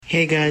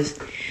Hey guys,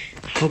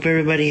 hope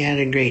everybody had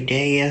a great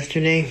day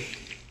yesterday.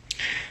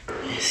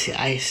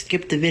 I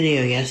skipped the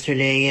video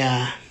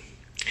yesterday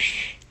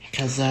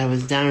because I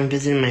was down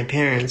visiting my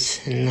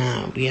parents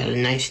and we had a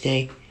nice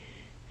day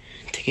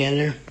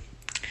together.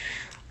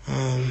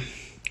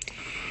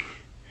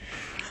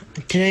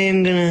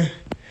 Today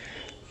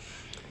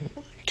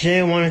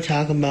I want to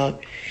talk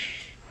about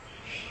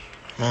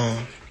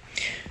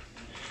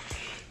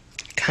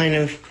kind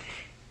of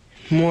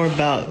more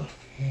about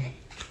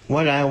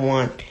what I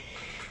want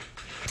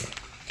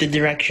the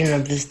direction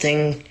of this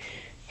thing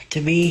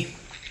to be.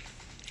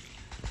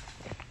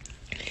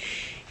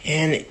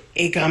 And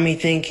it got me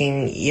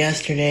thinking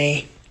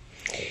yesterday.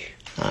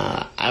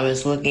 I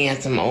was looking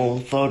at some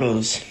old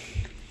photos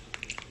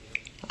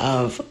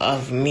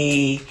of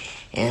me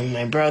and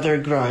my brother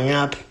growing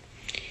up.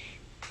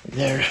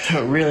 They're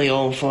really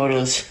old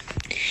photos.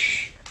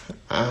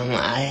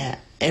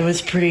 It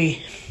was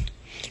pretty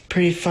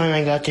fun.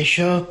 I got to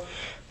show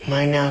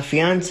my now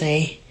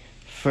fiance.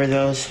 For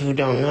those who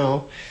don't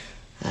know,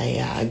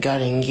 I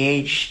got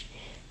engaged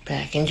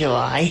back in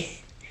July,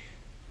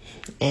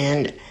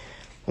 and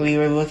we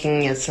were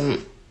looking at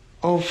some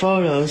old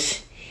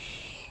photos,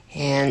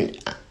 and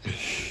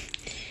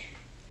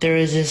there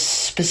was this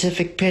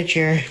specific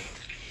picture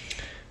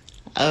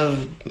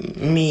of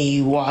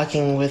me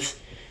walking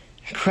with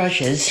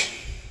crutches,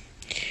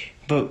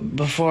 but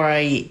before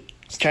I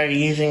started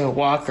using a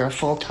walker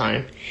full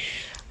time,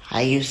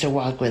 I used to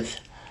walk with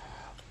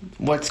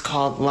what's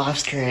called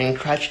lobster and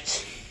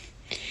crutches.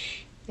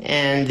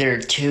 And there are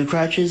two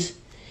crutches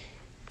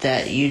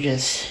that you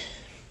just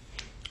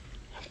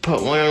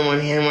put one on one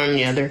hand, one on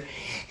the other,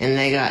 and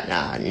they got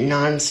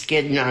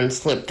non-skid,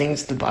 non-slip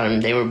things at the bottom.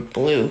 They were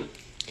blue.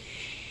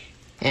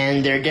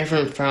 And they're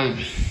different from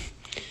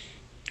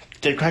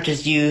the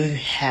crutches you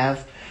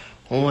have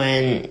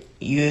when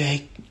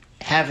you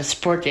have a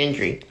sport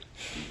injury.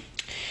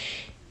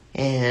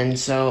 And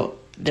so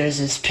there's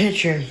this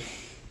picture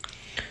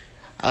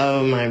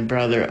of my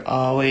brother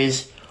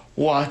always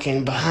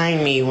walking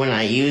behind me when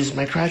I use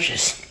my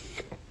crutches.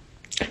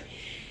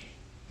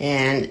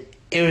 And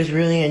it was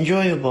really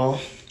enjoyable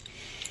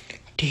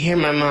to hear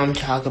my mom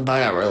talk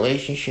about our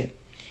relationship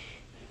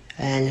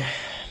and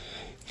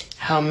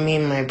how me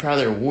and my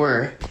brother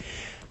were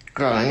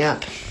growing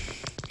up.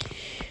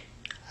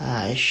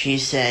 She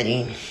said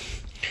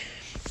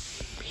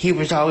he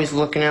was always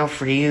looking out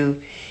for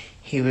you.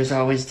 He was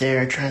always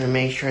there trying to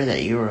make sure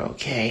that you were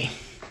okay.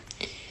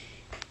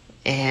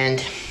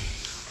 And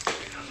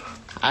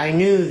I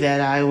knew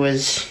that I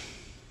was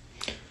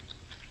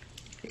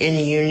in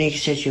a unique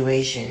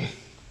situation.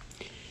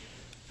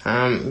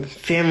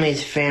 Family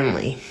is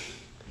family,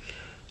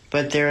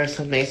 but there is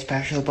something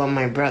special about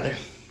my brother.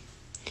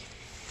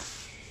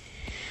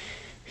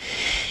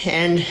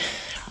 And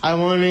I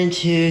wanted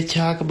to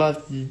talk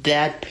about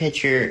that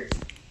picture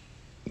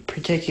in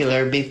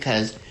particular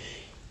because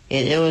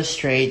it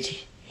illustrates,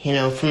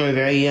 from a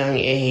very young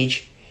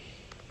age,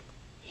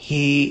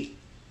 he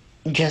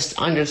just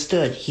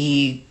understood.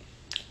 He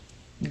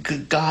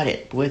got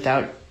it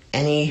without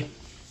any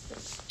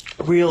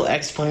real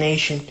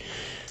explanation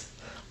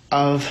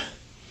of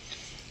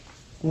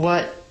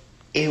what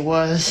it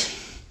was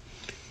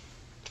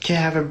to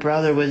have a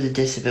brother with a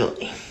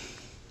disability.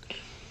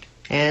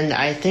 And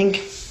I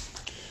think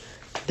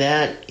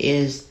that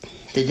is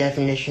the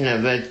definition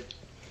of a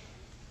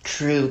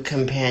true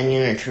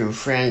companion, a true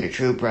friend, a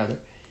true brother.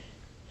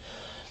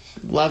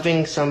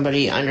 Loving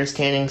somebody,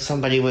 understanding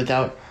somebody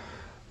without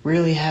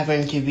really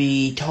having to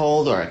be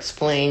told or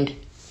explained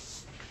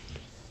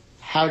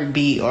how to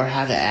be or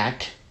how to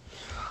act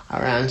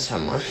around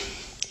someone.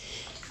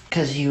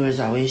 Because he was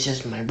always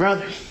just my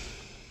brother.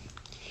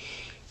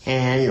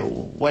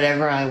 And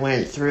whatever I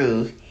went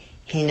through,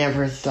 he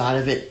never thought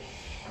of it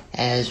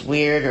as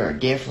weird or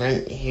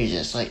different. He was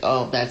just like,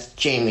 oh, that's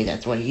Jamey,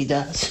 that's what he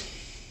does.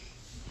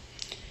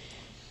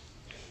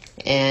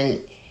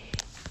 And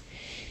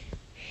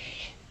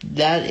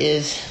that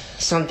is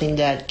something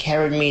that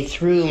carried me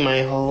through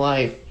my whole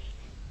life.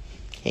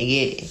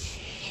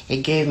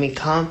 It gave me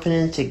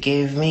confidence. It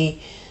gave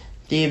me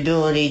the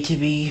ability to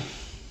be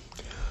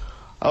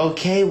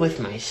okay with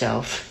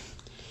myself,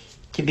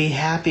 to be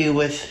happy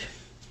with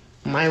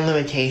my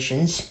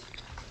limitations,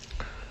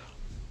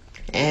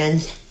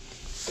 and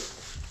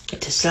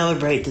to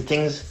celebrate the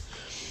things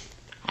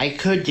I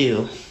could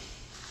do.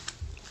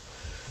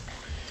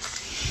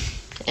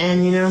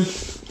 And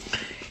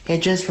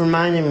it just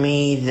reminded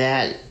me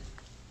that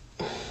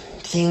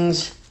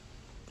things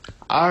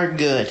are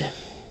good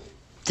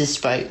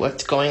despite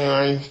what's going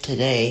on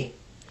today.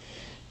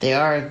 They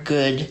are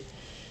good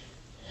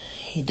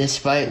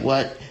despite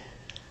what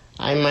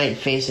I might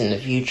face in the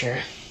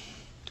future.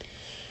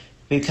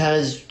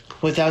 Because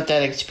without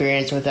that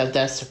experience, without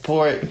that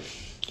support,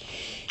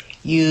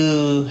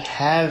 you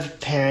have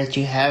parents,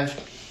 you have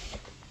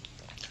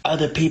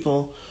other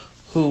people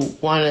who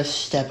want to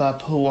step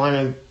up, who want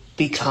to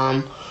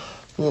become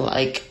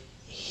like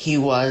he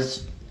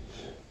was,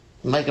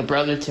 like a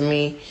brother to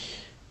me.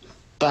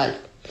 But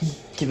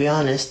to be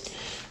honest,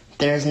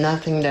 there's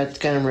nothing that's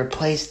going to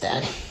replace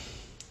that.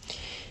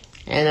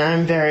 And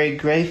I'm very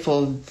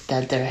grateful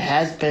that there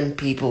has been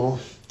people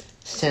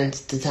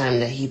since the time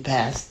that he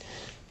passed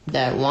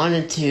that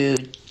wanted to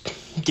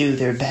do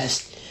their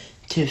best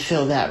to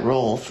fill that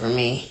role for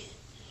me.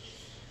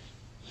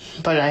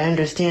 But I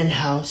understand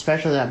how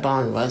special that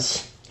bond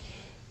was.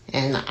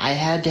 And I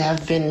had to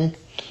have been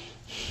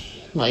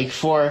like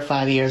 4 or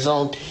 5 years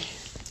old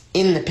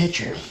in the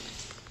picture.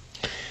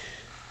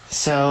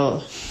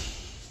 So,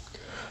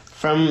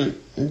 from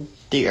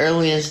the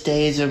earliest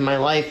days of my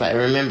life, I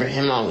remember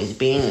him always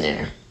being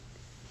there.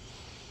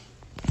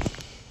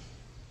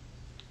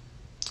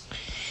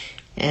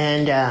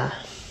 And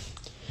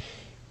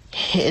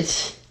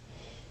it's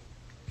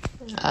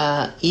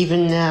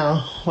even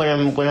now when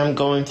I'm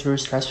going through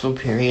stressful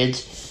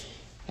periods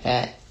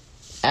at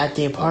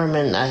the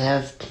apartment, I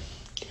have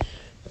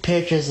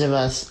pictures of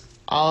us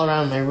all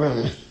around my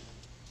room,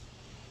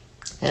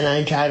 and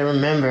I try to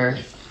remember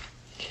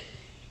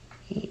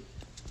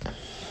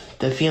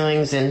the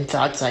feelings and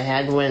thoughts I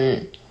had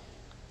when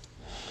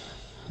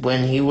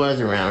he was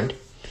around.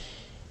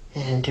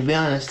 And to be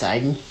honest,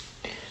 I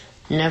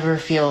never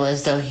feel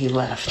as though he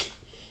left,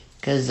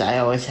 because I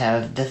always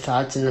have the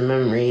thoughts and the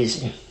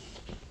memories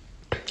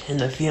and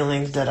the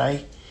feelings that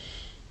I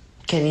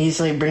can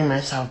easily bring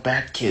myself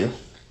back to.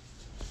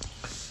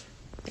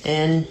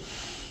 And,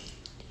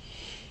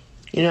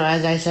 you know,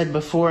 as I said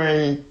before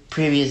in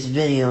previous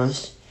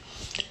videos,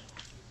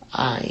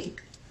 I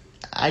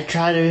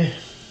try to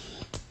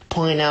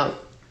point out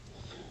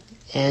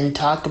and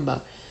talk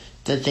about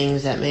the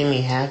things that make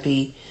me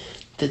happy,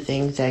 the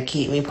things that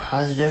keep me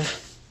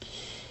positive.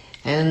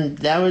 And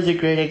that was a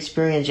great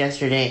experience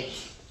yesterday,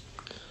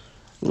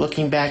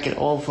 looking back at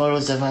old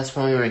photos of us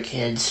when we were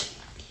kids,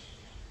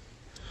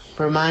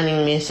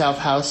 reminding myself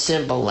how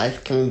simple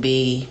life can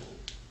be,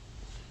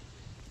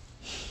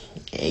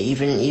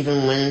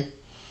 even when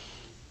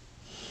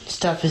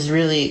stuff is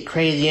really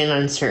crazy and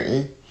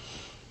uncertain.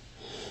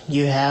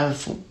 You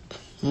have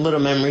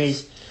little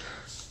memories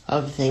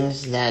of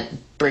things that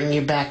bring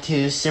you back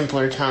to a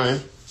simpler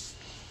time.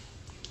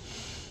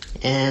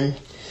 And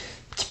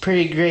it's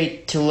pretty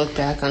great to look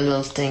back on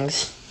those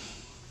things.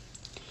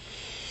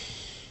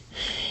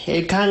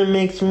 It kind of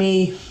makes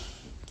me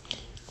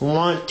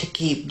want to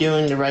keep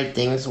doing the right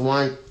things,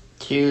 want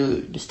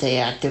to stay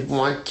active,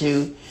 want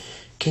to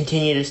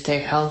continue to stay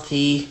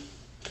healthy,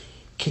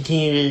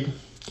 continue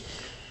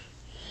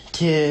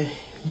to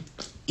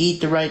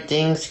eat the right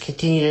things,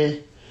 continue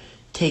to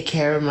take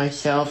care of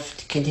myself,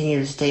 to continue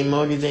to stay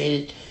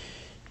motivated,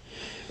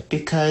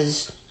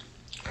 because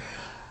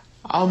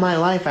all my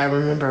life I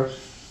remember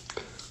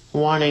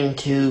wanting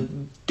to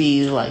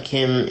be like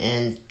him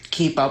and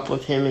keep up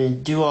with him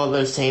and do all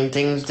those same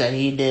things that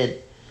he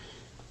did.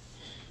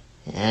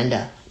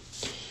 And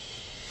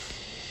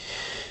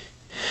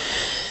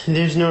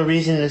there's no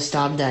reason to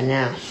stop that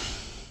now.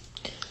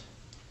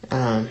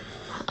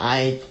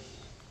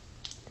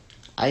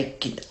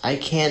 I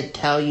can't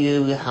tell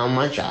you how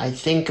much I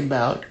think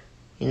about,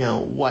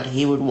 what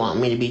he would want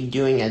me to be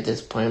doing at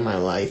this point in my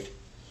life.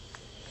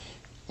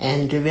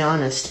 And to be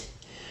honest,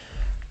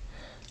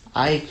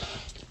 I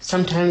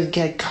sometimes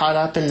get caught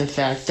up in the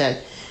fact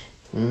that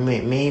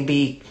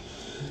maybe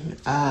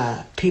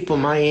people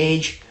my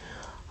age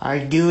are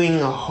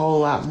doing a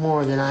whole lot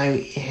more than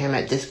I am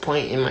at this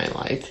point in my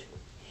life.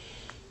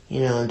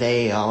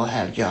 They all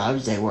have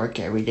jobs, they work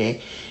every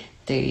day,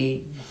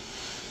 they,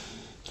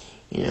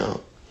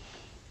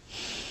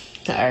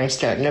 are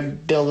starting to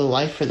build a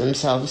life for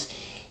themselves.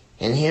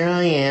 And here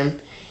I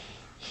am,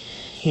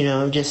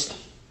 just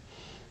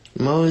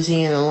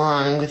moseying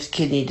along with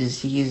kidney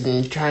disease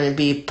and trying to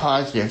be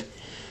positive.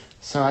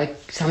 So I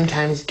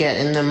sometimes get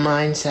in the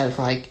mindset of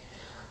like,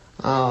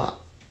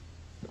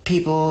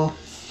 people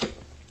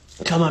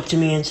come up to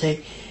me and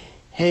say,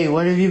 "Hey,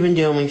 what have you been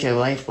doing with your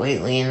life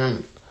lately?" And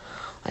I'm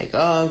like,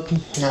 "Oh,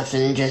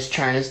 nothing, just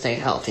trying to stay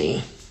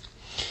healthy."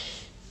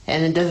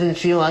 And it doesn't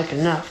feel like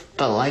enough,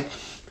 but like,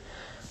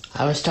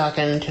 I was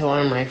talking to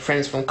one of my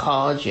friends from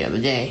college the other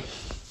day,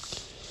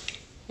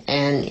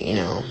 and,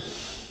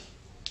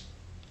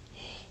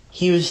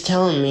 he was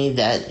telling me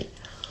that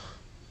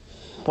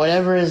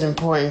whatever is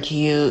important to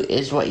you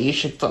is what you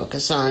should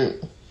focus on.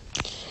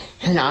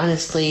 And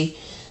honestly,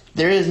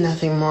 there is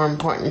nothing more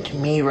important to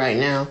me right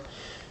now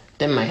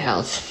than my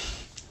health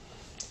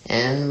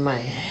and my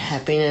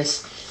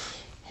happiness,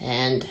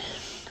 and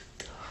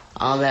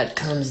all that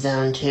comes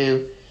down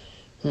to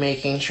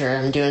making sure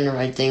I'm doing the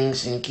right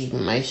things and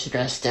keeping my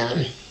stress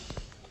down.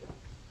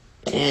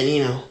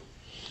 And,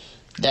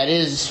 that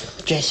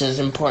is just as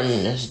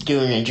important as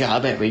doing a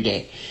job every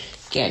day,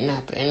 getting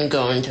up and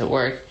going to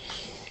work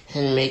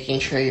and making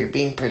sure you're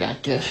being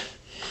productive.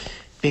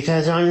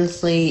 Because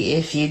honestly,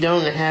 if you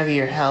don't have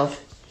your health,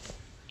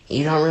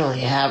 you don't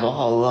really have a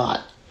whole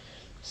lot.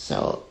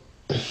 So,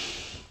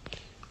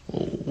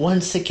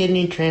 once the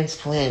kidney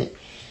transplant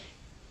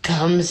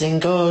comes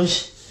and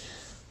goes,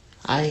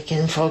 I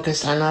can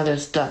focus on other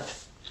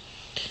stuff.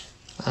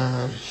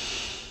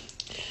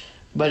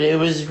 But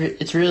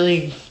it's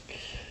really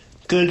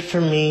good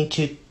for me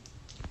to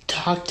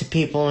talk to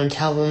people and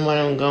tell them what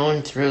I'm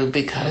going through,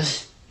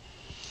 because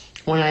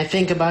when I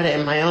think about it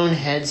in my own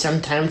head,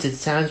 sometimes it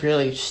sounds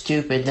really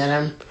stupid that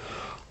I'm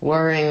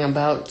worrying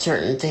about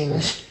certain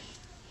things.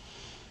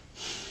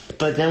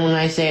 But then when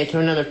I say it to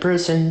another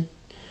person,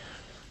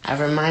 I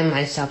remind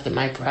myself that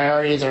my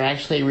priorities are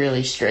actually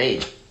really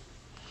straight.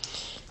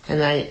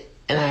 And I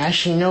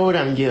actually know what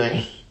I'm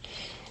doing.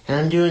 And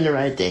I'm doing the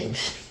right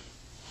things.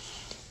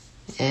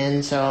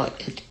 And so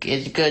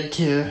it's good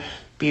to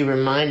be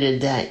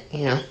reminded that,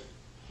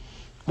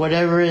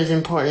 whatever is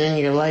important in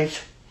your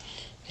life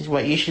is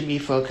what you should be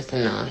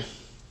focusing on.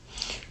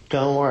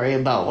 Don't worry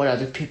about what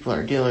other people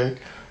are doing,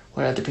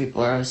 what other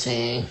people are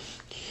saying,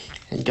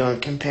 and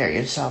don't compare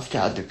yourself to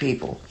other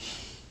people.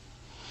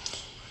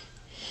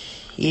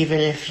 Even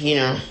if,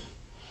 you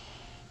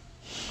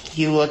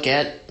look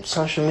at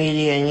social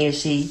media and you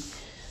see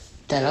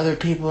that other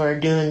people are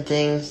doing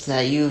things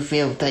that you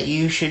feel that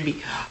you should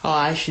be,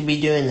 I should be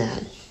doing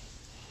that.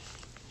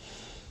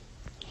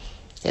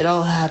 It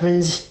all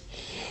happens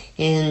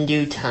in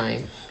due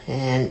time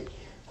and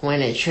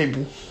when it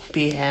should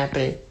be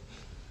happening.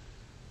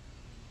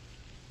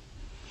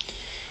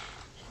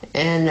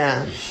 And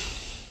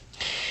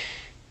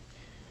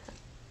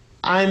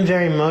I'm a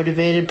very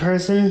motivated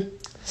person,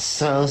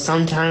 so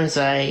sometimes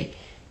I,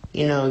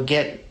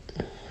 get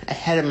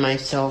ahead of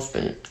myself,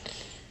 and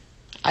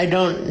I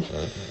don't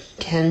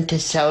tend to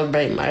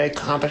celebrate my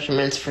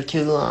accomplishments for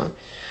too long.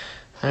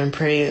 I'm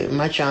pretty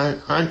much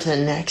on to the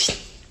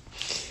next.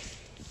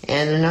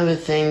 And another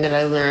thing that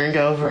I learned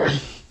over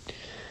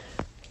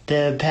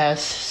the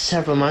past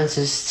several months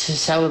is to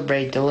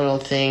celebrate the little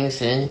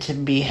things and to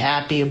be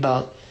happy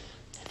about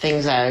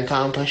things I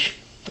accomplish.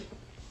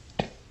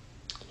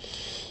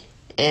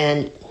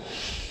 And,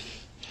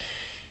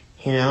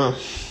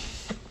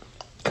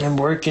 I'm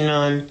working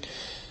on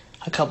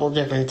a couple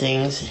different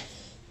things,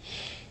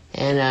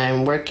 and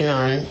I'm working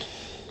on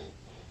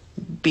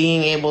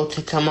being able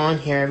to come on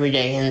here every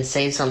day and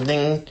say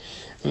something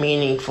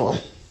meaningful.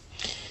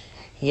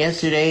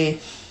 Yesterday,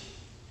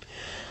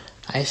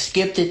 I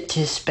skipped it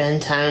to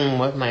spend time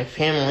with my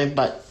family,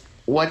 but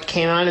what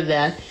came out of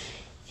that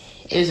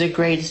is a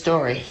great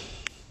story,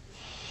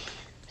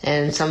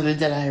 and something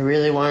that I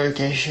really wanted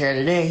to share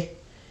today.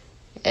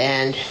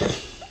 And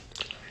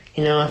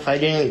if I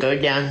didn't go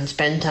down and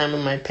spend time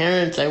with my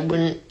parents, I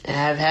wouldn't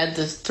have had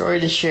this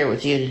story to share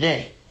with you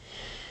today.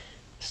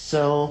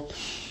 So,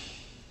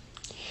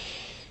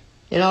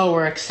 it all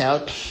works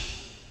out.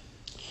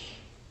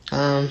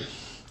 And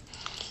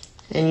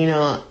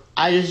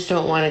I just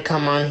don't want to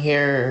come on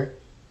here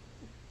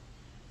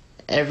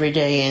every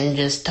day and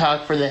just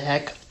talk for the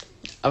heck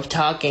of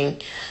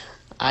talking.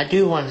 I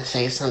do want to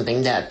say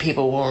something that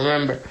people will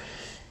remember.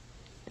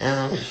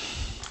 And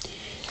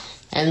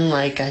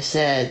like I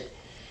said,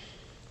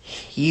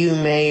 you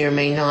may or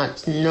may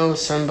not know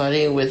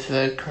somebody with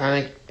a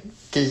chronic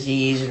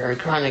disease or a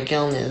chronic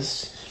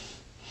illness.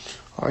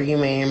 Or you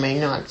may or may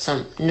not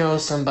know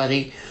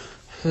somebody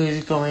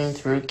who's going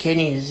through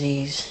kidney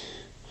disease.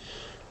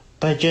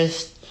 But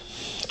just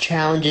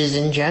challenges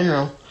in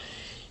general.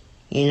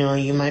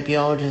 You might be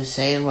able to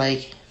say,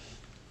 like,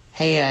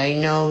 hey, I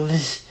know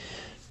this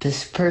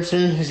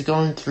person who's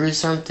going through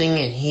something,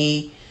 and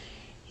he,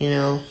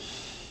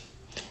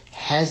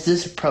 has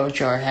this approach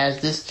or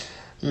has this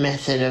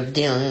method of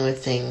dealing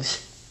with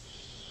things.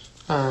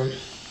 I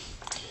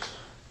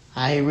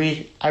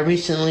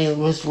recently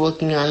was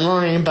looking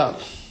online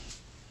about,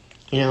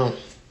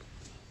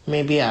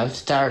 maybe I'll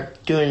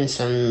start doing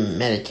some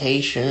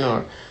meditation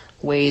or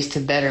ways to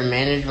better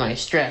manage my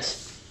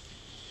stress.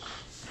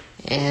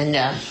 And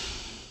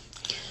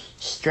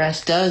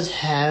stress does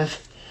have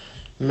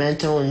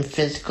mental and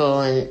physical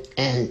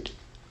and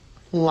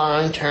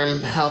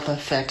long-term health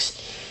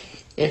effects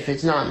if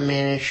it's not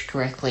managed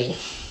correctly.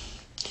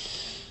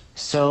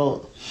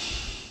 So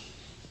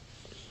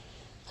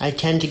I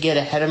tend to get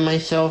ahead of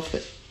myself,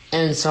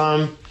 and so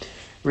I'm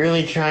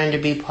really trying to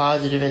be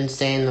positive and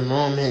stay in the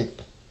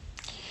moment.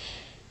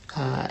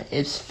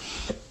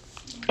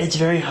 It's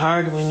very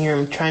hard when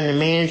you're trying to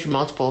manage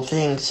multiple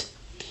things,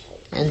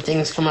 and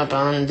things come up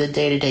on the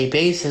day-to-day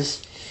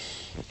basis,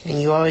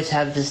 and you always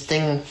have this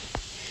thing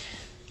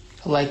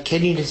like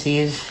kidney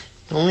disease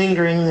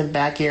lingering in the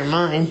back of your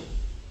mind.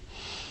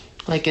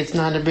 Like it's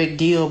not a big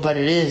deal, but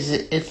it is.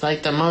 It's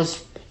like the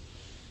most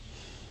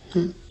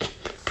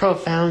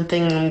profound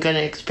thing I'm going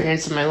to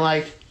experience in my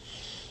life.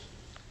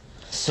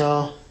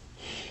 So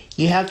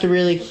you have to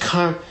really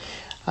put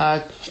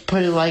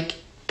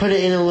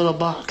it in a little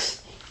box.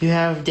 You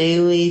have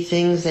daily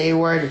things that you're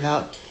worried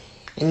about,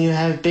 and you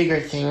have bigger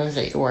things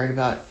that you're worried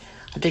about.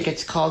 I think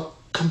it's called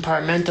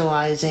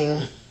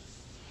compartmentalizing.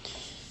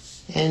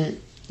 And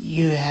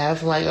you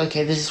have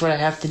okay, this is what I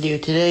have to do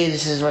today,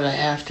 this is what I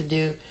have to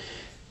do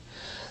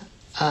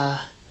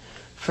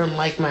from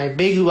my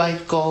big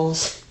life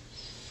goals.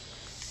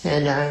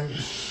 And I'm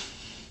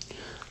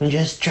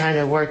just trying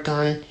to work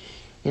on,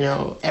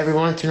 every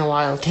once in a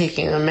while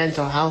taking a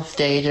mental health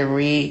day to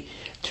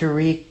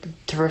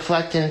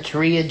reflect and to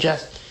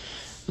readjust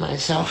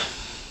myself.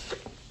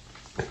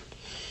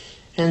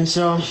 And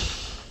so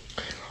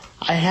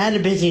I had a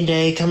busy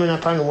day coming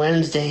up on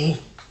Wednesday,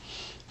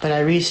 but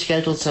I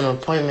rescheduled some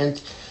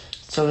appointments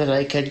so that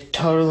I could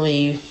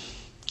totally,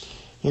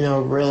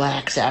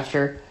 relax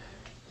after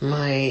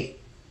my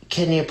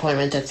kidney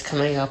appointment that's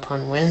coming up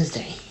on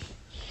Wednesday.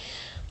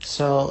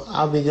 So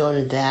I'll be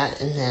going to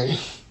that, and then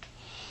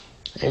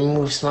I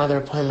move some other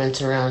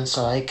appointments around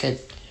so I could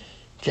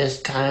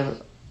just kind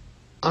of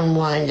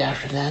unwind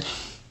after that.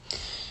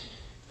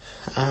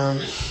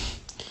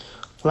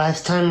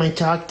 Last time I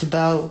talked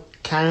about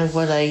kind of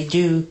what I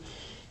do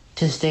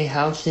to stay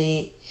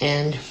healthy,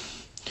 and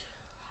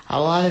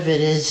a lot of it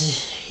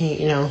is,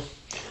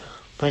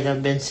 like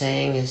I've been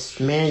saying, is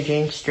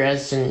managing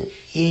stress and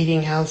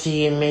eating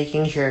healthy and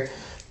making sure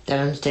that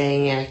I'm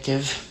staying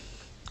active.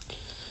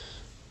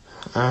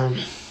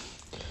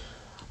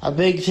 A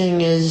big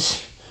thing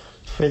is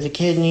for the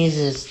kidneys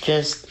is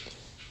just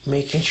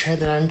making sure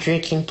that I'm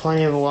drinking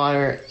plenty of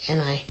water,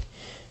 and I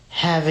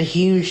have a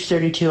huge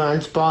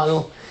 32-ounce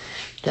bottle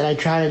that I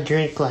try to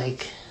drink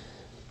like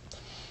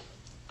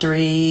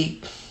three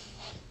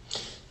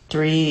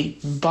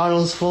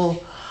bottles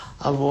full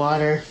of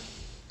water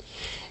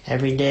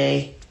every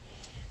day.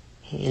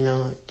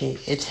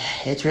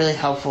 It's really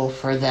helpful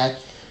for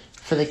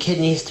the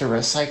kidneys to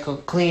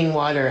recycle clean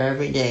water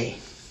every day.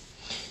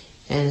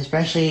 And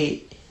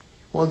especially,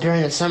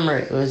 during the summer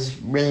it was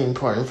really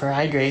important for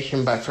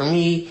hydration, but for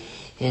me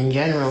in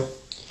general,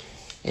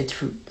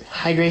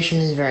 hydration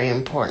is very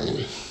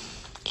important.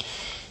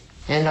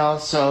 And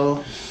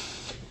also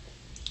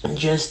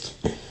just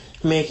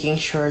making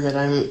sure that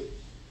I'm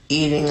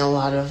eating a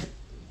lot of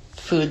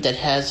food that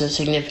has a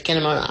significant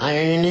amount of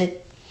iron in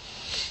it,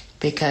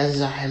 because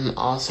I'm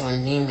also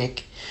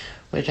anemic,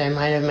 which I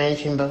might have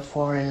mentioned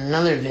before in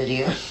another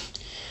video.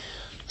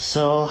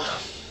 So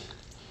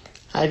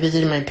I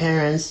visited my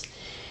parents,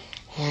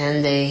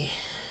 and they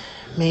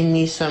made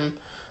me some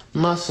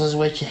mussels,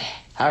 which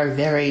are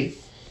very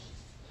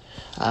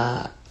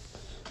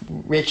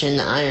rich in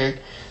iron.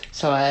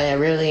 So I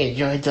really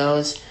enjoyed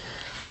those.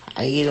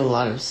 I eat a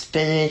lot of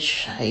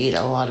spinach, I eat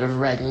a lot of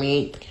red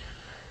meat,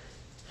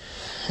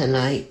 and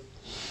I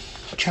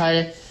try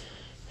to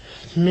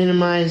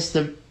minimize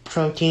the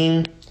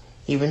protein,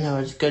 even though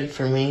it's good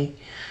for me.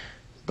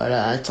 But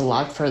it's a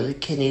lot for the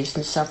kidneys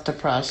and stuff to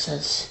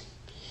process.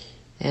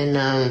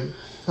 And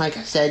like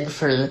I said,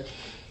 for the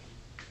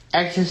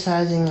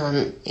exercising,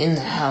 I'm in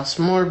the house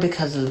more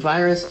because of the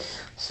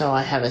virus, so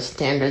I have a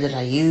standard that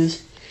I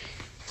use.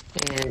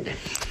 And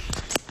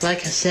like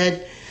I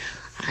said,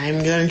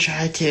 I'm going to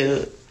try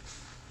to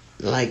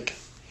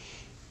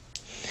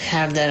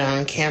have that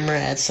on camera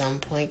at some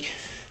point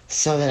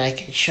so that I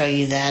can show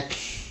you that.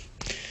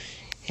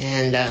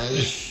 And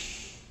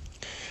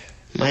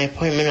my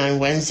appointment on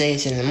Wednesday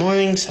is in the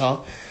morning,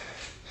 so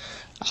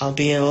I'll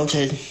be able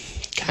to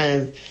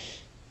kind of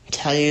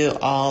tell you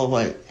all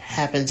what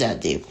happens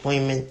at the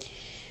appointment.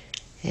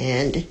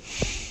 And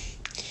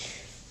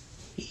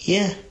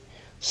yeah,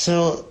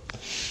 so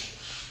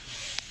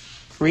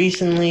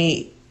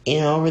recently,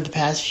 over the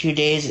past few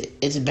days,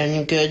 it's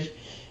been good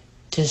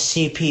to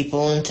see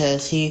people and to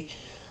see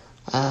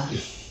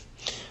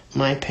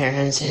my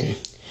parents, and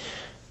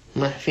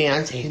my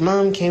fiance's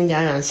mom came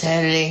down on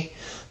Saturday,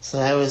 so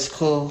that was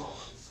cool.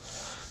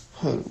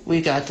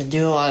 We got to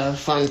do a lot of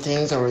fun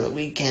things over the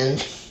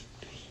weekend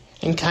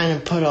and kind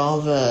of put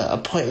all the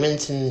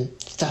appointments and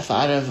stuff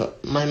out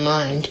of my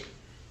mind.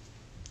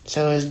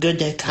 So it was good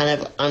to kind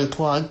of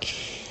unplug,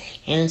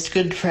 and it's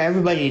good for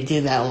everybody to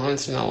do that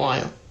once in a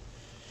while.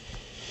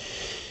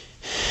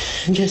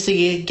 Just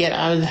to get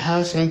out of the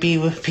house and be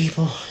with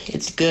people,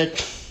 it's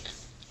good.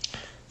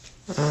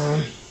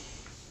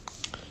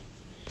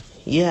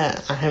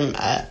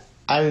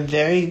 I'm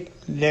very,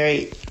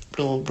 very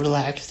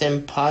relaxed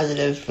and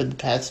positive for the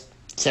past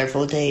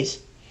several days,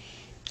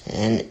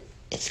 and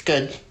it's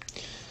good.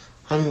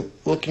 I'm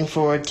looking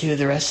forward to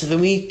the rest of the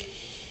week,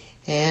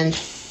 and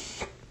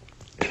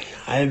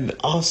I've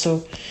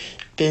also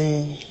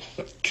been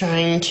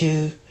trying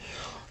to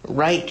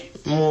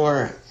write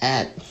more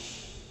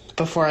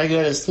before I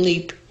go to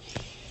sleep,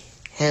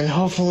 and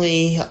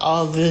hopefully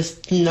all this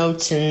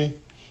notes and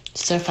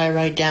stuff I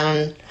write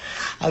down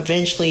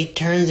eventually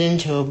turns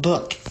into a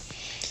book.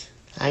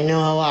 I know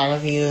a lot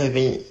of you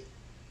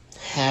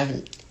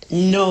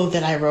know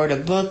that I wrote a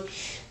book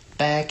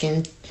back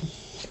in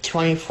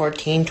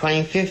 2014,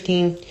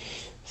 2015,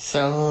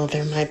 so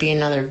there might be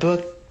another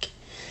book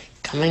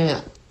coming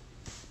up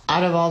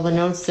out of all the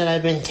notes that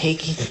I've been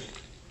taking.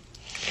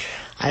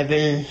 I've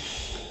been,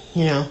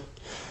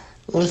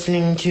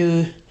 listening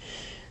to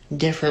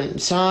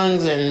different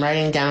songs and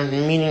writing down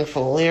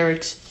meaningful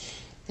lyrics,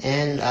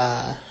 and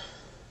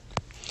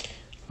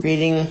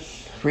reading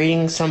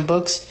some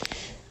books.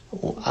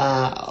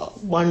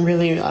 One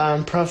really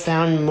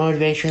profound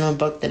motivational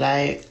book that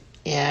I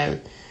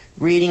am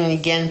reading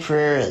again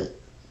for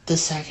the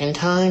second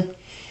time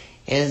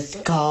is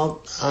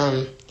called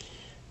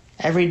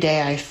Every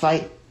Day I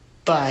Fight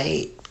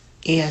by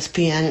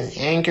ESPN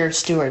anchor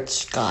Stuart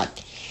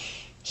Scott.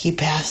 He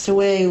passed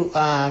away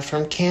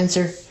from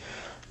cancer,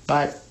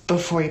 but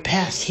before he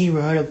passed, he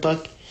wrote a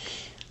book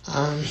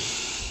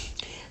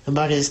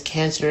about his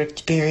cancer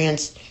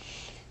experience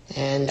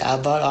and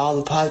about all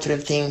the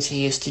positive things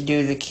he used to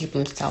do to keep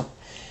himself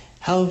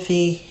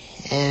healthy.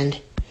 And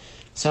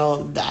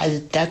so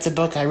that's a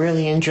book I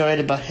really enjoyed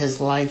about his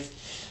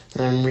life,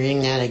 and I'm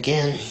reading that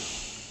again.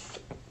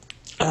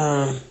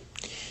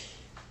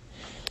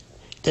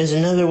 There's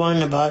another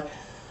one about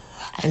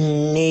a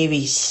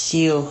Navy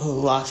SEAL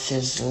who lost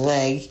his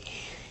leg.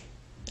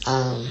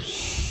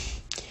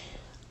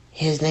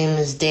 His name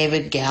is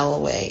David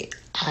Galloway.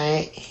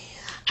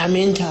 I'm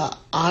into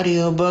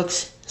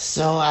audiobooks,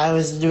 so I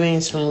was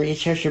doing some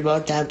research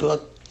about that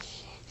book,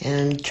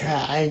 and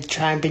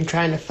I've been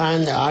trying to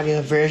find the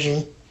audio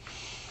version.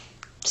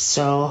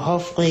 So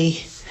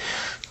hopefully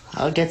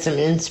I'll get some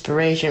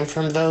inspiration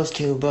from those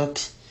two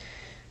books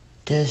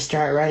to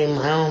start writing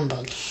my own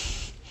book.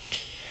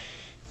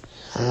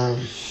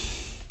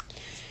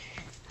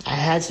 I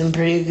had some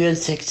pretty good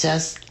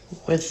success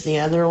with the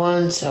other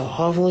one, so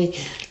hopefully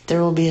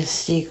there will be a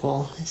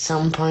sequel at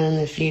some point in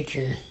the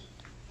future.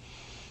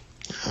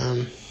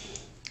 I'm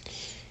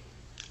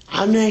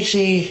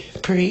actually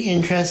pretty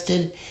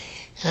interested.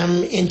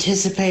 I'm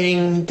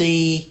anticipating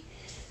the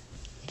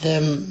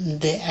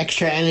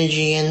extra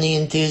energy and the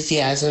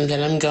enthusiasm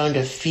that I'm going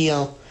to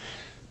feel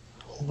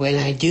when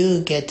I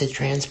do get the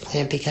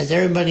transplant, because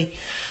everybody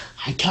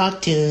I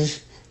talk to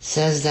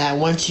says that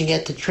once you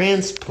get the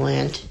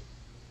transplant,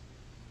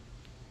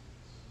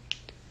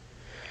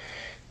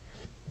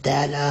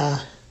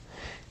 that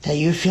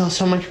you feel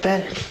so much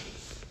better.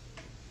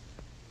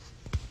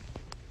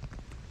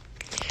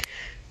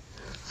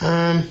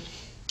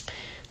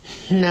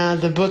 Now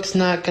the book's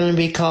not going to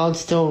be called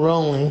Still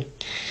Rolling.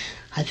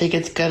 I think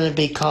it's going to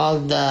be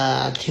called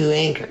Two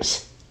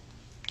Anchors.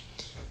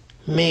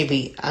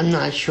 Maybe, I'm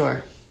not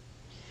sure.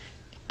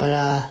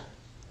 But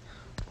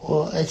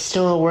well, it's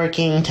still a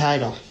working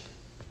title.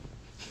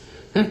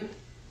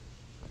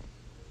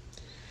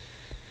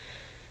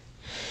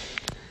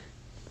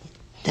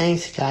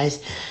 Thanks,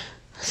 guys.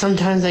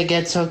 Sometimes I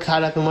get so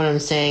caught up in what I'm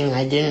saying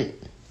I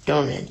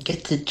don't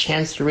get the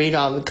chance to read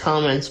all the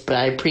comments, but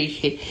I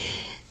appreciate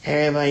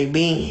everybody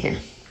being here.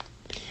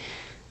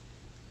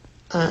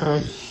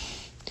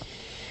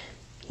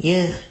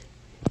 Yeah.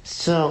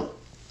 So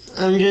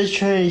I'm just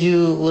trying to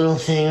do little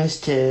things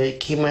to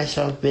keep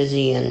myself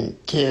busy and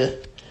to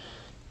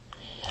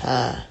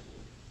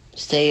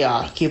stay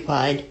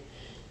occupied.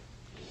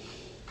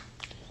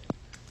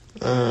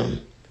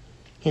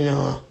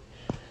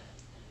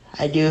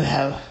 I do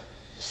have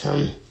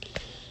some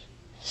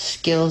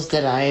skills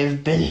that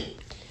I've been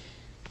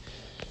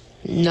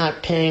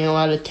not paying a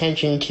lot of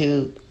attention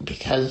to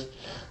because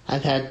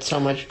I've had so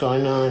much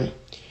going on.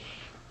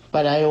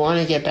 But I want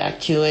to get back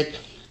to it.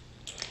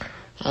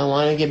 I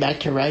want to get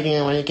back to writing.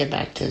 I want to get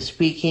back to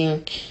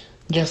speaking,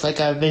 just like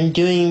I've been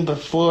doing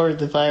before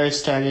the virus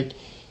started.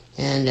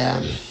 And,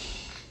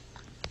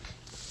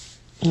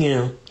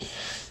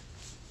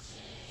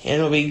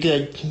 it'll be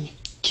good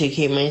to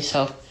keep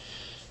myself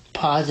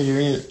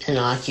positive and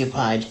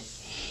occupied.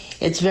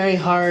 It's very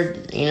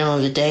hard,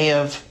 the day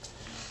of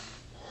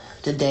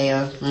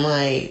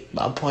my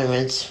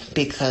appointments,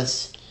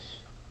 because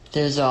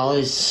there's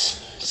always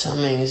some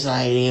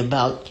anxiety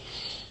about,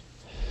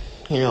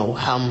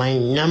 how my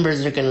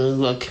numbers are going to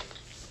look.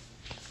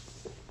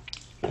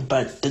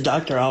 But the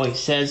doctor always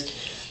says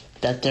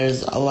that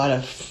there's a lot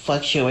of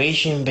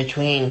fluctuation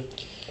between,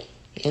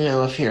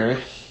 if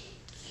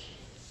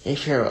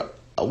you're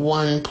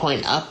 1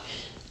 point up,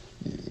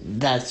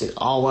 that's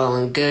all well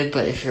and good,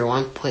 but if you're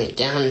 1 point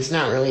down, it's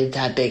not really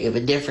that big of a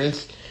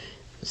difference.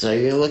 So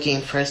you're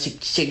looking for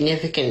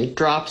significant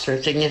drops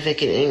or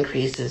significant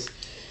increases.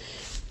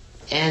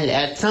 And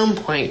at some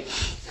point,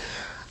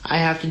 I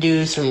have to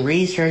do some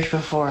research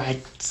before I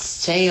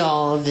say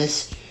all of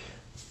this,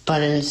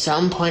 but at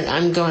some point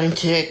I'm going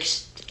to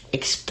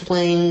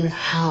explain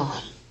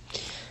how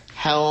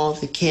all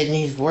the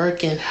kidneys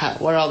work and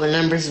what all the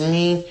numbers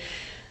mean.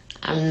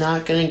 I'm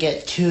not going to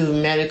get too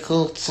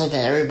medical so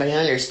that everybody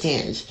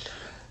understands,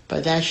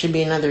 but that should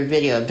be another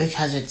video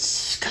because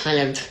it's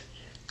kind of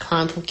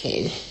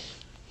complicated.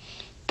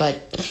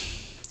 But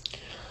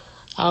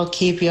I'll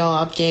keep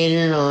y'all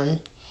updated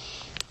on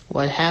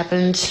what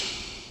happens,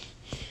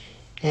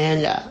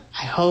 and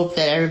I hope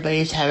that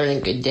everybody's having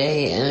a good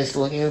day and is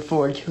looking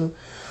forward to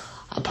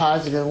a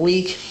positive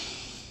week.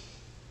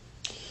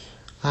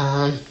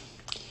 On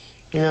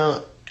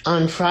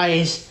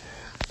Fridays,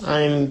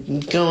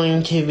 I'm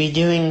going to be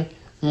doing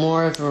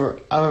more of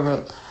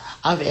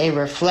a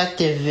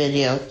reflective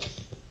video,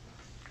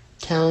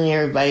 telling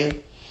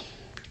everybody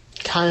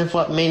kind of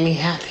what made me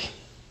happy.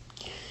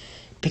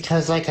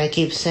 Because like I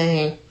keep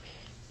saying,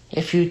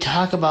 if you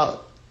talk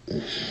about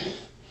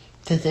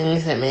the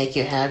things that make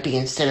you happy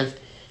instead of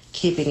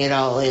keeping it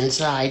all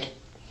inside,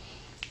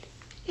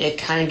 it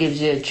kind of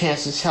gives you a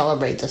chance to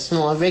celebrate the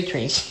small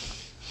victories.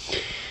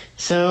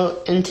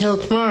 So until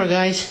tomorrow,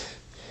 guys,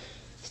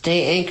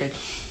 stay anchored.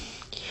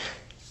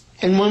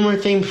 And one more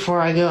thing before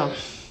I go.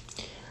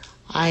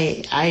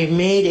 I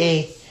made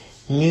a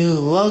new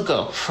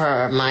logo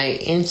for my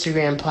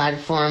Instagram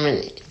platform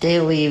and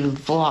daily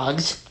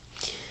vlogs.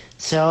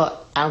 So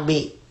I'll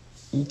be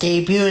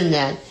debuting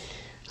that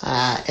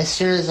as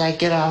soon as I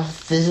get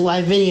off this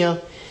live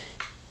video.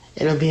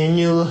 It'll be a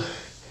new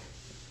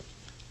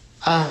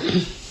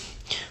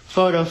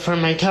photo for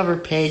my cover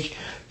page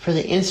for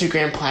the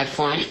Instagram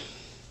platform.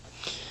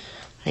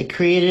 I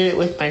created it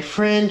with my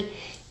friend,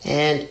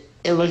 and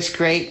it looks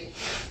great,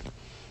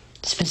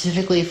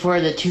 specifically for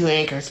the Two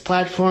Anchors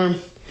platform.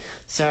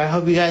 So I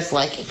hope you guys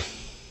like it.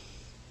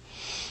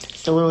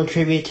 It's a little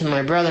tribute to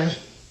my brother,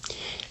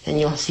 and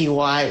you'll see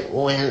why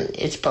when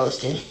it's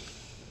posted.